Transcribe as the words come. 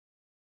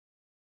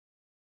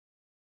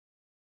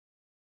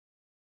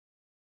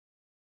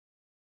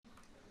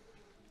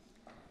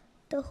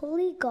The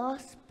Holy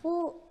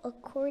Gospel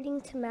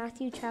according to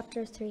Matthew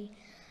chapter 3.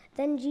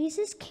 Then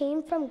Jesus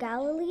came from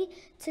Galilee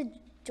to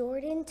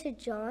Jordan to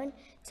John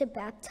to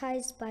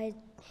baptize by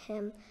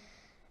him.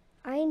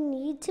 I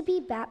need to be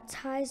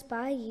baptized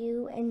by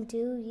you, and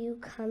do you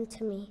come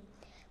to me?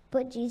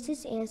 But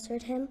Jesus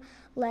answered him,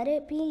 Let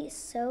it be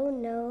so,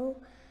 no,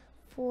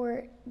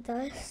 for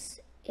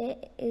thus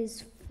it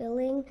is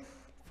filling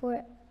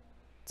for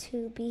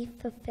to be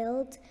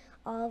fulfilled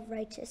all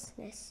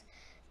righteousness.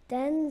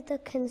 Then they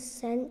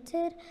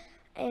consented,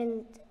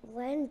 and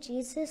when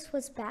Jesus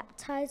was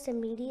baptized,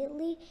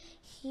 immediately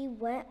he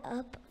went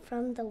up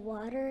from the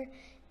water,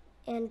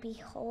 and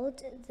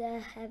behold, the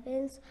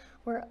heavens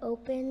were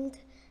opened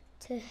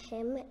to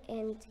him,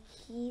 and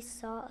he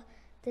saw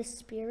the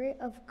Spirit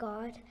of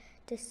God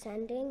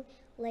descending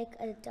like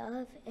a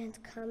dove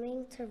and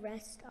coming to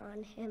rest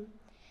on him.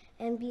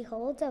 And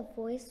behold, a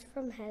voice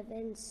from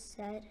heaven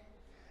said,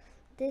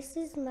 This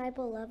is my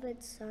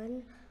beloved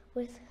Son,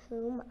 with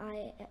whom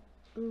I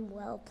am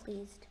well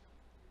pleased.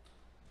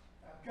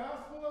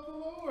 Gospel of the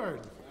Lord.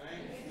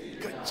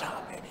 Good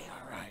job, baby.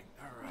 All right.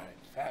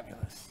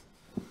 Fabulous.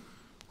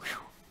 Whew.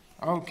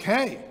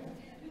 Okay.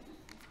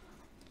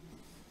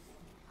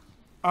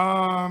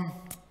 I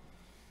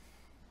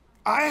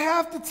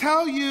have to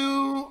tell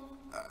you,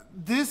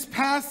 this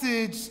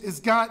passage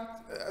has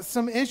got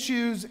some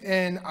issues,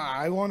 and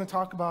I want to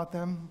talk about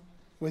them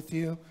with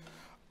you.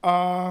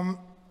 I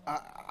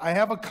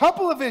have a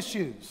couple of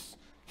issues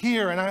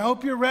here, and I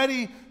hope you're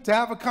ready to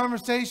have a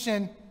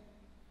conversation.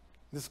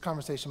 This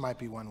conversation might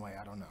be one way,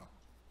 I don't know.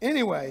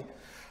 Anyway,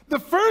 the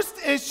first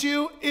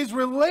issue is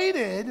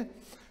related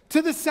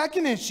to the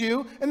second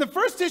issue, and the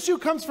first issue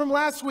comes from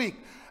last week.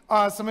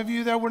 Some of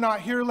you that were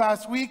not here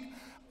last week,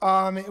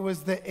 it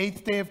was the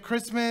 8th day of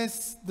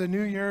Christmas, the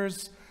New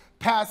Year's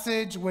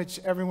passage, which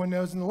everyone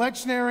knows in the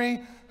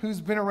lectionary,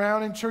 who's been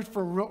around in church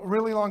for a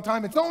really long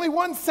time. It's only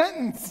one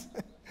sentence.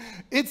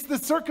 It's the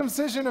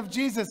circumcision of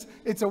Jesus.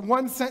 It's a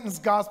one-sentence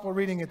gospel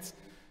reading. It's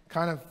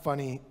kind of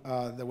funny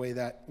the way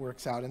that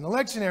works out in the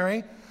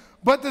lectionary.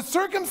 But the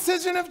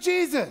circumcision of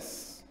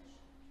Jesus.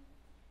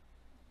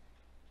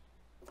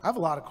 I have a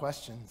lot of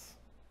questions.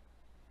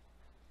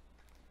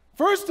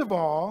 First of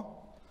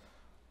all,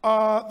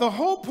 the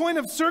whole point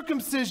of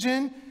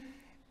circumcision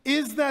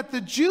is that the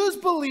Jews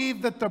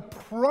believed that the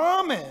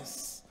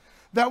promise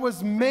that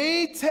was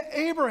made to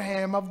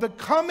Abraham of the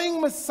coming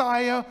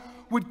Messiah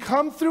would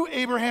come through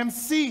Abraham's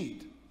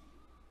seed.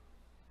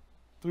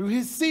 Through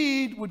his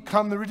seed would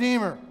come the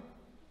Redeemer.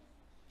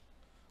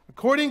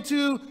 According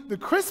to the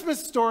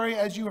Christmas story,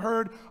 as you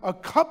heard a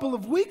couple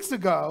of weeks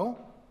ago,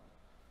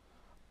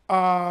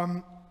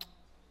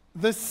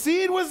 the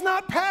seed was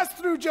not passed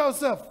through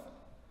Joseph.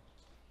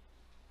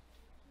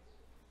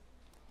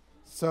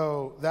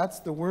 So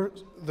that's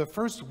the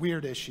first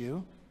weird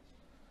issue.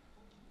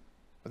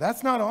 But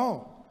that's not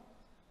all.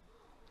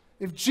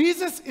 If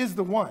Jesus is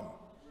the one,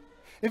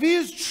 if he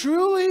is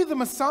truly the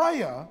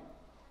Messiah,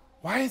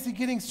 why is he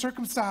getting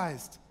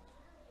circumcised?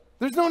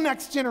 There's no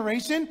next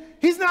generation.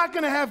 He's not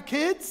going to have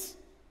kids.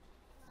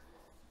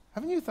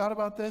 Haven't you thought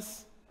about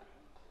this?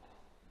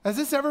 Has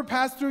this ever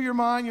passed through your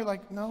mind? You're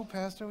like, no,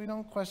 Pastor, we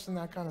don't question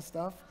that kind of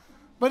stuff.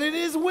 But it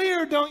is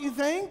weird, don't you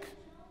think?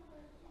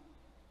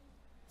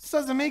 This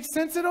doesn't make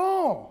sense at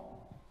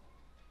all.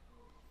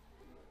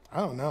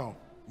 I don't know.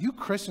 You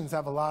Christians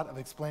have a lot of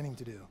explaining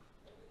to do.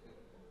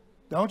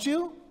 Don't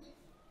you?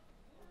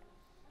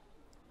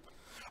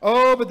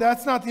 Oh, but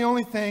that's not the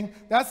only thing.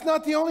 That's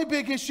not the only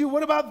big issue.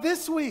 What about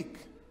this week?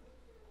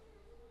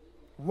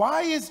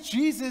 Why is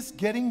Jesus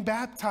getting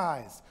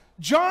baptized?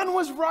 John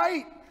was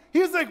right. He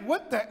was like,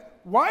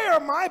 why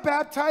am I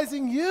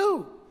baptizing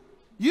you?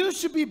 You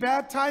should be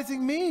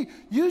baptizing me.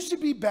 You should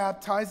be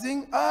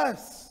baptizing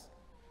us.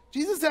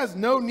 Jesus has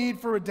no need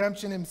for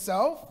redemption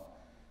himself.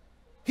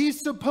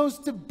 He's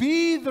supposed to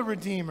be the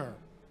Redeemer.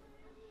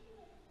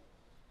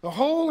 The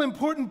whole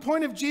important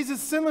point of Jesus'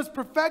 sinless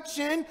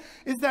perfection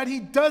is that he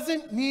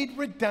doesn't need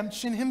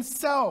redemption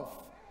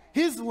himself.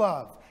 His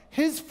love,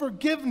 his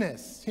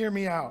forgiveness, hear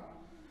me out,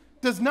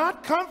 does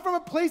not come from a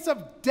place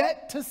of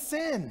debt to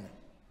sin.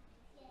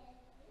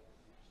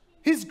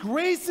 His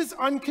grace is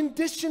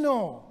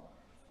unconditional.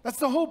 That's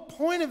the whole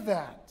point of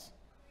that.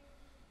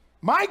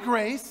 My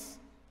grace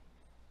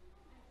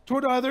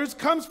toward others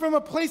comes from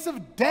a place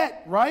of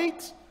debt,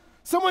 right?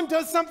 Someone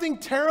does something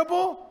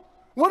terrible.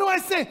 What do I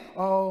say?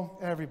 Oh,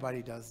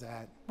 everybody does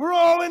that. We're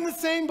all in the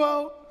same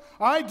boat.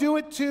 I do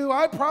it too.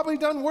 I've probably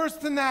done worse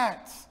than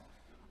that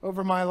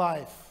over my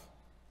life.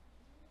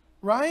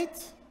 Right?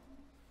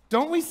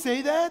 Don't we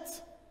say that?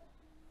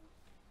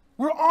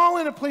 We're all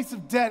in a place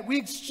of debt. We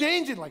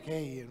exchange it like,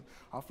 hey,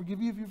 I'll forgive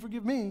you if you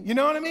forgive me. You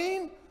know what I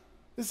mean?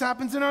 This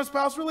happens in our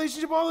spouse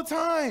relationship all the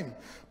time.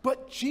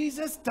 But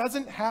Jesus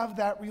doesn't have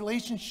that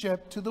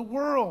relationship to the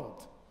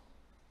world.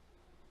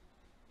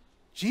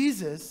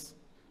 Jesus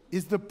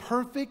is the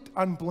perfect,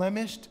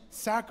 unblemished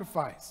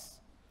sacrifice.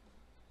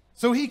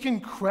 So he can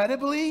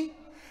credibly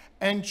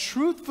and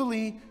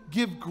truthfully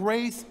give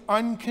grace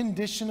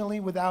unconditionally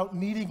without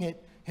needing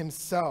it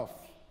himself.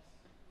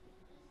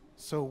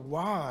 So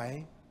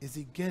why is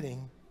he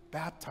getting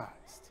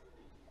baptized?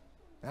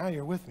 Now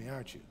you're with me,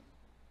 aren't you?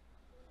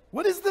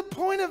 What is the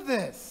point of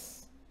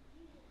this?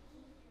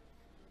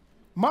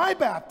 My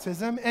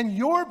baptism and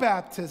your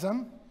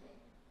baptism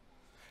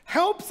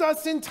helps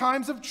us in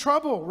times of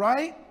trouble,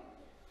 right?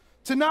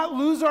 To not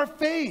lose our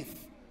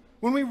faith.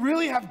 When we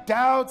really have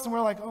doubts and we're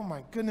like, oh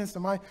my goodness,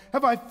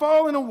 have I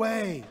fallen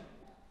away?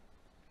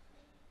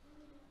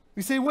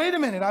 We say, wait a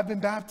minute, I've been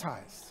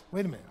baptized.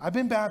 Wait a minute, I've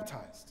been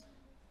baptized.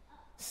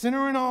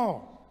 Sinner and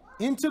all,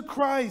 into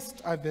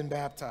Christ I've been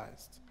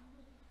baptized.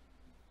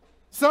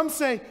 Some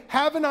say,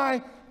 haven't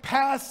I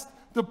passed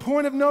the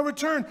point of no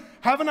return?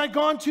 Haven't I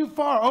gone too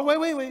far? Oh,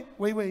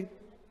 wait.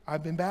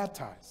 I've been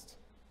baptized.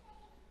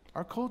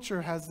 Our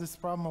culture has this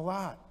problem a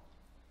lot.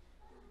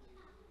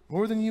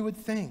 More than you would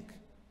think.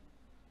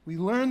 We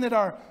learn that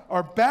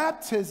our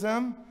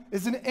baptism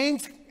is an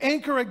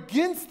anchor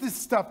against this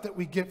stuff that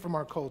we get from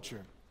our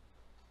culture.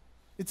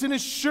 It's an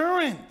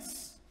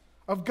assurance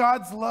of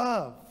God's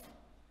love.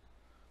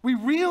 We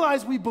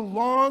realize we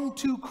belong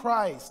to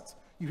Christ.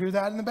 You hear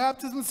that in the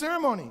baptism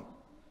ceremony.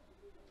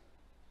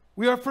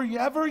 We are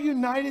forever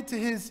united to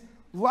his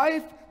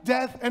life,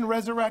 death, and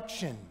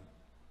resurrection.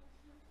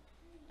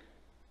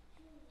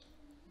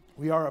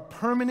 We are a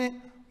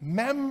permanent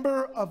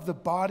member of the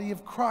body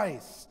of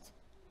Christ,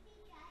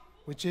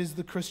 which is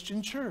the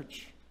Christian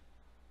church.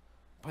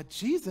 But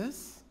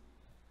Jesus,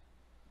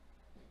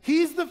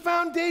 he's the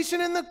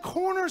foundation and the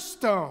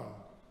cornerstone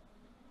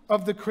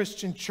of the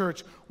Christian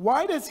church.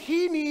 Why does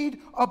he need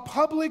a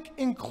public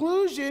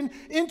inclusion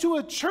into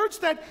a church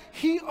that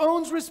he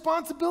owns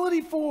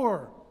responsibility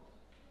for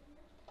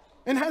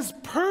and has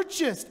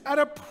purchased at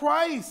a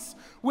price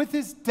with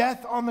his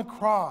death on the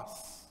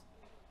cross?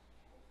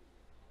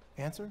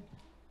 Answer?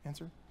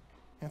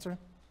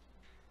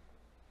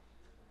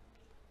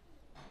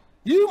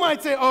 You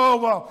might say, oh,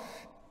 well,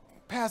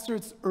 Pastor,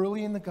 it's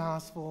early in the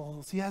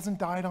Gospels. He hasn't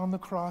died on the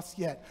cross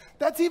yet.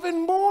 That's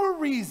even more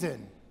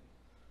reason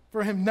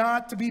for him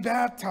not to be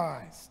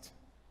baptized.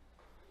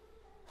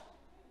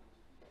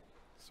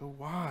 So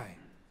why?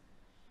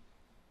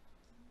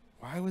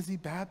 Why was he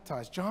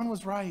baptized? John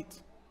was right.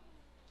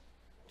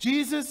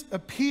 Jesus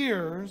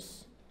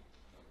appears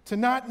to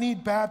not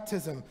need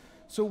baptism.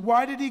 So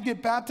why did he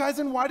get baptized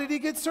and why did he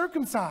get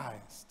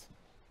circumcised?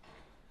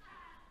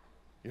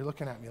 You're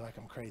looking at me like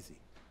I'm crazy,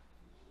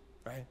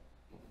 right?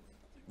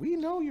 We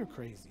know you're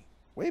crazy.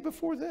 Way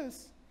before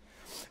this.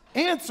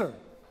 Answer.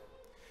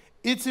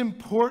 It's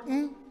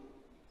important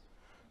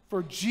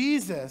for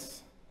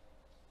Jesus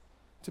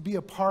to be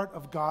a part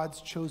of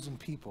God's chosen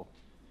people.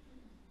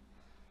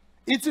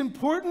 It's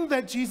important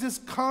that Jesus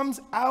comes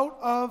out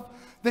of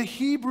the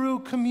Hebrew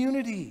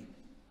community.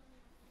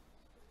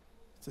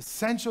 It's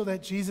essential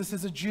that Jesus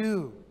is a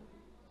Jew,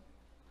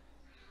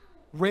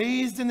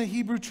 raised in the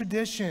Hebrew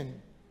tradition.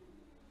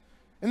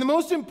 And the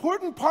most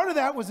important part of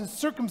that was his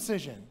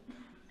circumcision.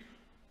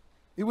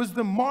 It was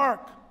the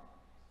mark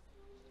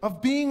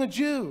of being a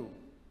Jew.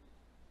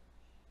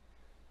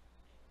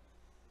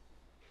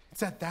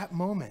 It's at that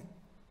moment,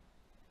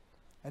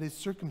 at his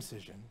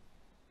circumcision,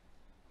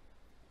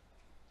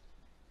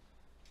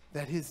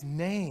 that his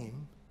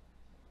name,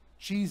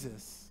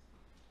 Jesus,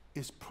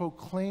 is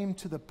proclaimed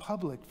to the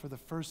public for the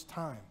first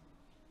time.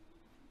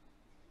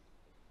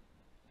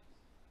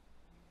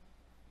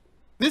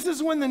 This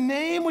is when the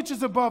name which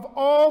is above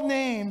all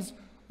names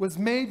was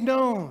made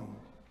known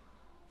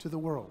to the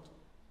world.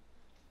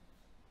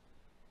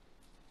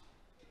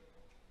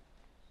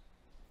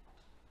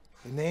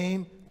 The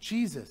name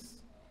Jesus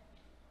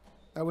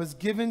that was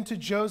given to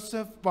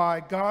Joseph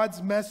by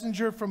God's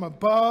messenger from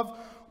above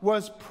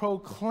was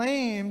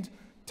proclaimed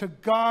to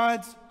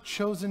God's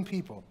chosen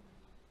people.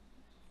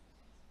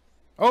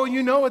 Oh,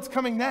 you know what's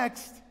coming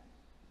next,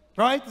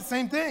 right? The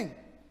same thing.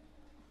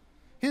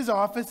 His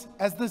office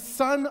as the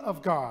Son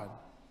of God.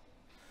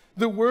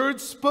 The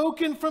words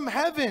spoken from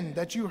heaven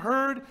that you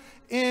heard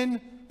in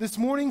this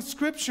morning's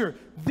scripture.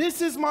 This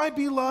is my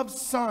beloved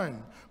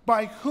Son,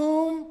 by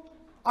whom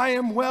I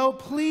am well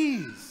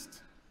pleased.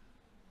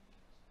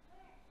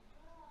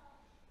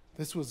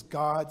 This was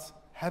God's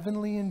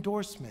heavenly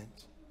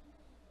endorsement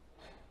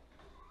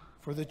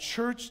for the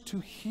church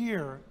to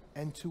hear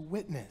and to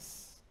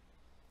witness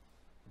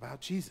about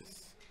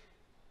Jesus.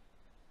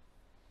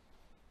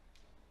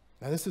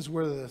 Now, this is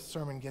where the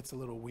sermon gets a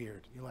little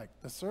weird. You're like,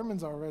 the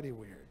sermon's already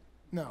weird.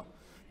 No,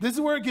 this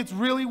is where it gets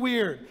really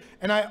weird.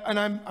 And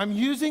I'm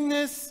using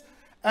this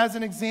as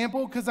an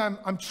example because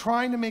I'm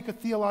trying to make a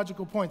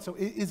theological point. So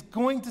it is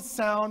going to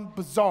sound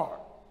bizarre.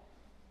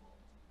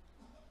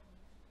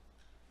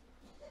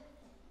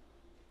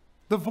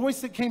 The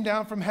voice that came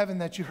down from heaven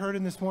that you heard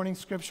in this morning's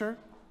scripture,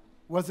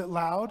 was it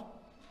loud?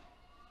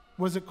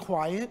 Was it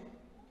quiet?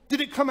 Did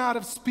it come out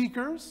of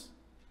speakers?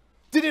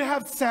 Did it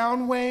have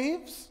sound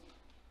waves?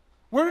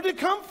 Where did it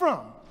come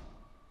from?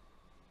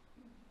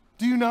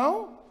 Do you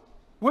know?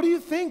 What do you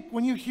think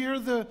when you hear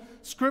the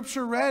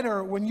scripture read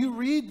or when you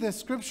read this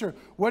scripture?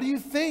 What do you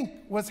think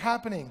was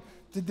happening?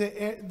 Did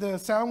the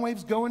sound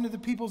waves go into the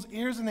people's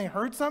ears and they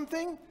heard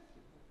something?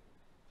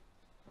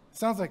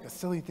 Sounds like a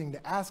silly thing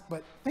to ask,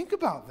 but think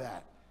about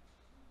that.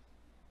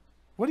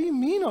 What do you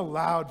mean a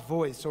loud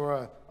voice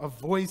or a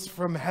voice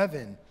from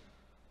heaven?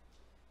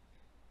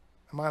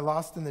 Am I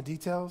lost in the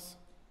details?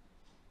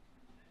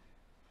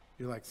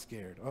 You're like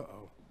scared.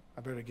 Uh-oh,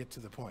 I better get to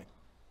the point.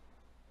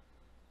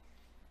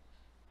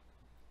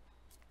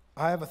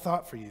 I have a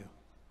thought for you.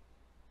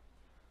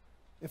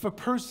 If a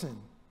person,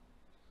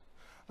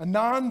 a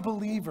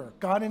non-believer,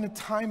 got in a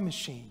time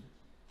machine,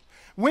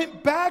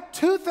 went back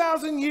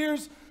 2,000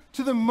 years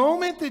to the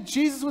moment that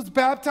Jesus was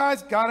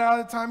baptized, got out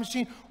of the time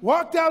machine,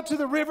 walked out to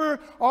the river,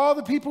 all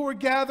the people were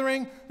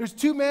gathering. There's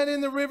two men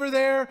in the river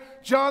there,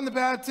 John the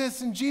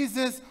Baptist and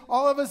Jesus.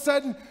 All of a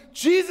sudden,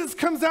 Jesus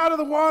comes out of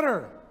the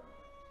water.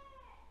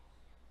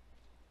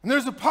 And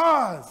there's a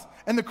pause,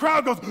 and the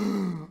crowd goes,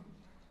 and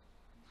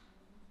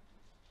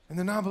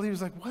the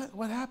non-believer's like,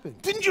 what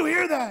happened? Didn't you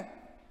hear that?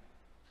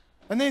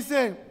 And they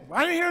say,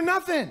 I didn't hear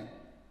nothing.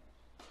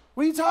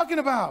 What are you talking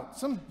about?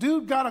 Some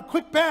dude got a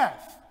quick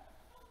bath.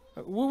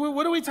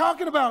 What are we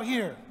talking about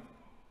here?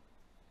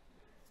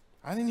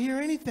 I didn't hear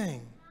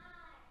anything.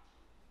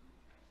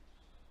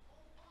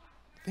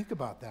 Think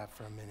about that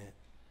for a minute.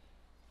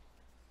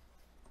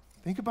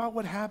 Think about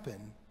what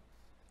happened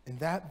in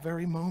that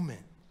very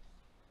moment.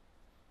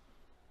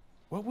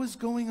 What was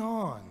going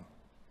on?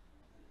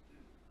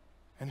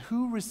 And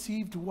who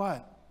received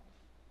what?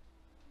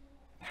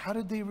 How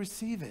did they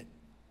receive it?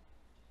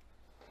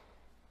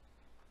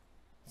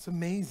 It's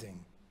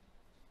amazing.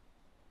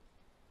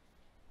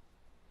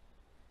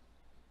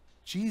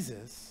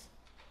 Jesus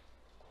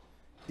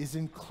is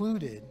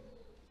included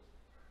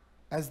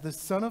as the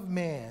Son of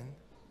Man,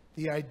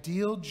 the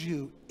ideal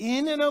Jew,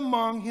 in and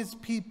among his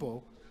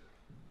people,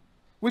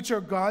 which are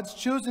God's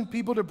chosen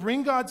people to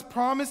bring God's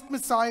promised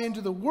Messiah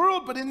into the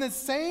world. But in the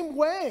same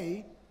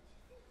way,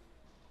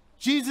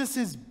 Jesus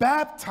is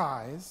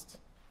baptized.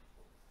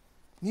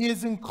 He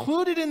is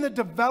included in the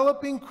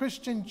developing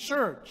Christian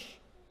church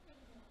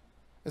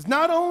as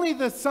not only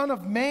the Son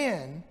of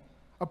Man,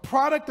 a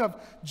product of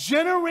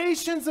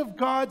generations of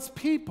God's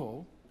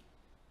people,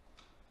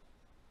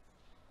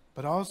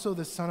 but also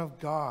the Son of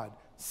God,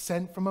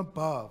 sent from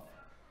above.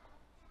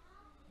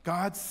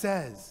 God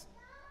says,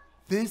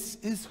 "This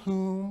is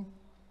whom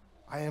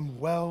I am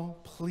well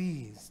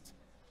pleased.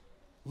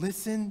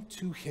 Listen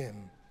to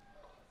him."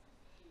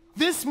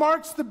 This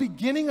marks the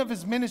beginning of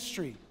his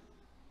ministry.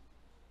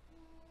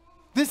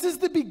 This is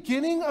the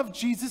beginning of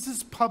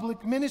Jesus'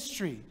 public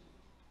ministry.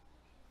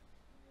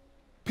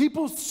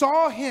 People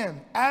saw him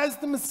as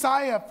the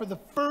Messiah for the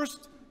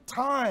first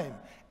time,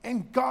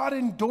 and God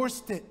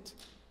endorsed it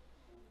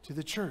to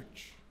the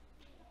church,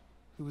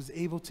 who was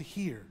able to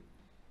hear.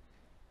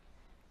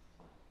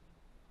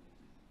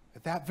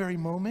 At that very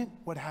moment,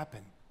 what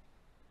happened?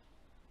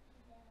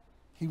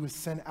 He was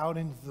sent out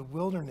into the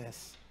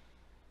wilderness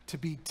to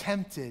be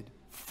tempted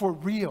for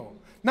real.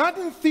 Not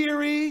in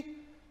theory,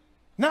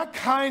 not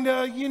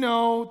kinda,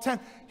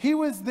 he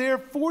was there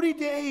 40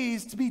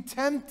 days to be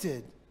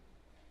tempted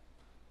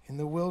in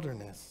the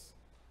wilderness.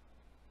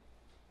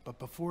 But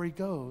before he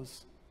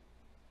goes,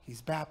 he's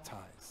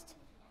baptized.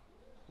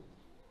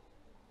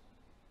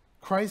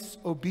 Christ's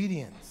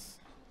obedience,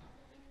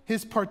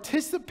 his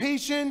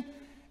participation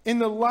in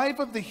the life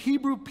of the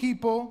Hebrew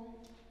people,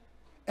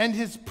 and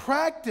his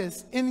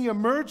practice in the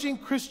emerging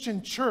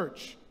Christian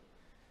church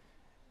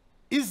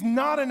is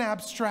not an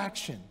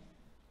abstraction,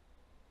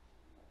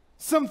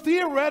 some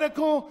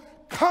theoretical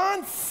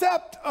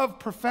concept of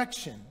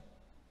perfection.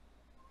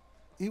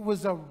 It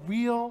was a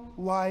real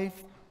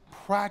life,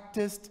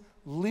 practiced,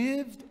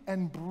 lived,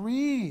 and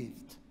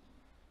breathed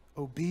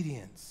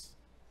obedience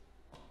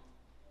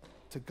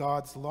to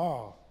God's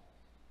law.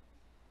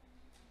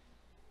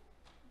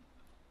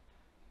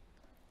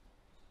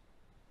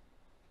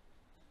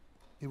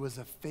 It was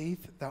a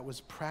faith that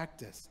was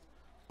practiced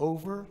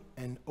over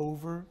and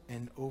over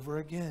and over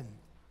again.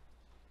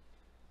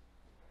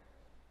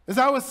 As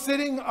I was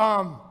sitting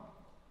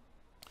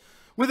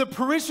with a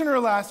parishioner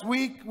last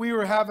week, we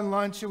were having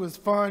lunch, it was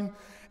fun,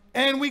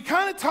 and we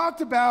kind of talked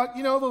about,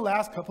 the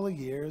last couple of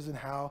years and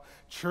how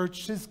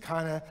churches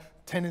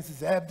attendance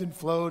has ebbed and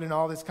flowed and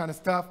all this kind of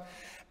stuff.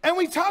 And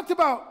we talked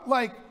about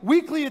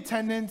weekly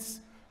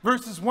attendance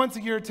versus once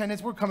a year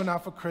attendance. We're coming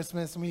off of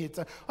Christmas, and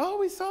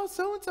we saw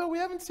so-and-so, we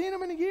haven't seen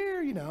them in a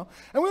year, And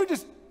we were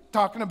just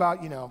talking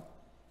about,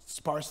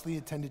 sparsely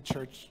attended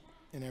church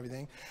and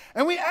everything.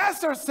 And we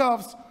asked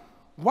ourselves,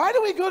 why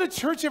do we go to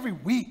church every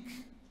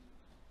week?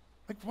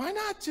 Why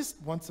not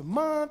just once a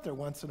month or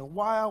once in a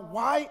while?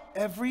 Why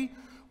every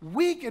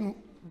week? And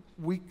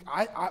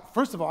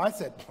first of all, I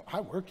said, I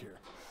work here,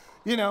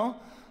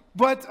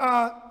 But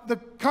the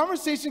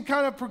conversation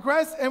kind of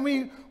progressed, and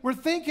we were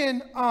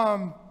thinking,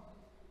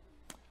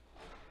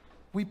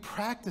 we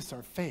practice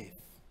our faith.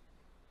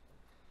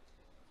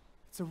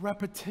 It's a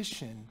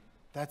repetition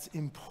that's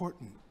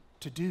important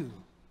to do.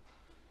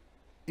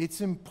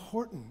 It's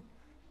important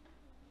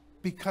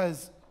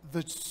because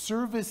the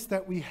service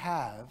that we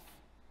have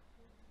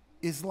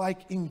is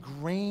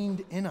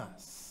ingrained in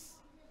us.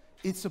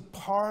 It's a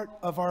part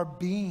of our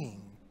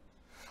being.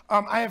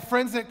 I have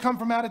friends that come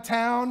from out of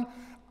town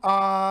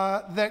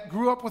that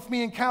grew up with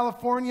me in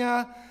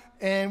California,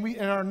 and we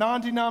in our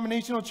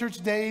non-denominational church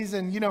days,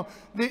 and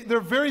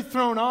they're very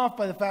thrown off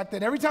by the fact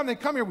that every time they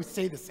come here, we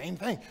say the same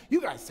thing.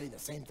 You guys say the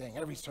same thing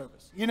every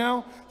service,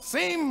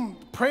 same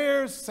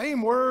prayers,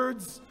 same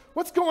words.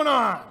 What's going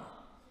on?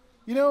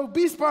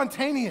 Be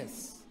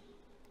spontaneous,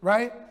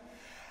 right?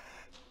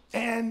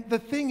 And the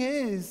thing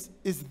is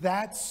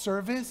that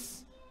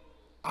service,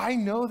 I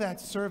know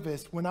that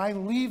service when I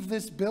leave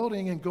this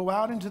building and go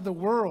out into the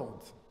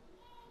world.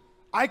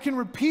 I can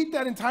repeat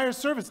that entire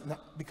service,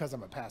 not because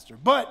I'm a pastor,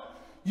 but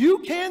you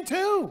can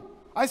too.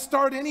 I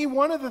start any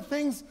one of the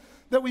things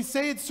that we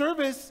say at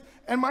service,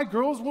 and my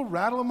girls will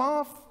rattle them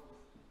off,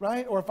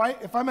 right? Or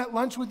if I'm at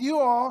lunch with you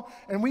all,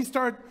 and we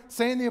start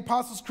saying the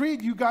Apostles'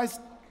 Creed, you guys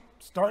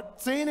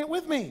start saying it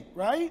with me,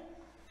 right?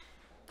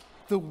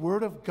 The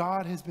Word of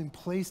God has been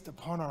placed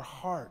upon our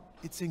heart.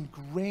 It's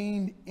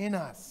ingrained in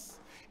us.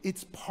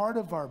 It's part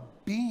of our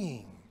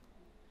being.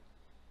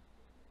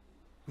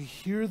 We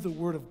hear the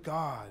Word of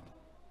God,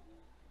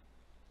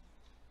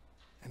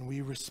 and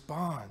we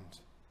respond.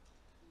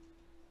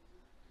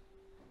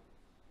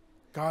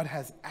 God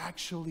has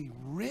actually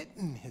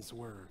written His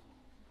Word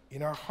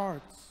in our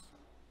hearts.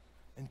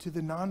 And to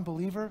the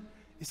non-believer,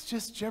 it's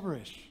just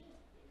gibberish.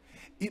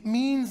 It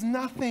means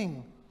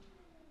nothing.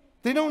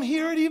 They don't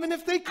hear it even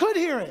if they could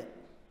hear it.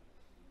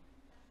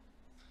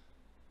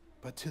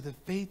 But to the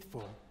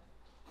faithful,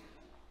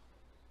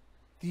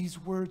 these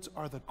words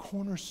are the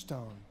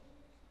cornerstone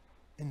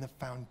and the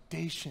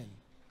foundation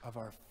of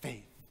our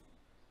faith.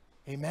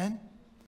 Amen?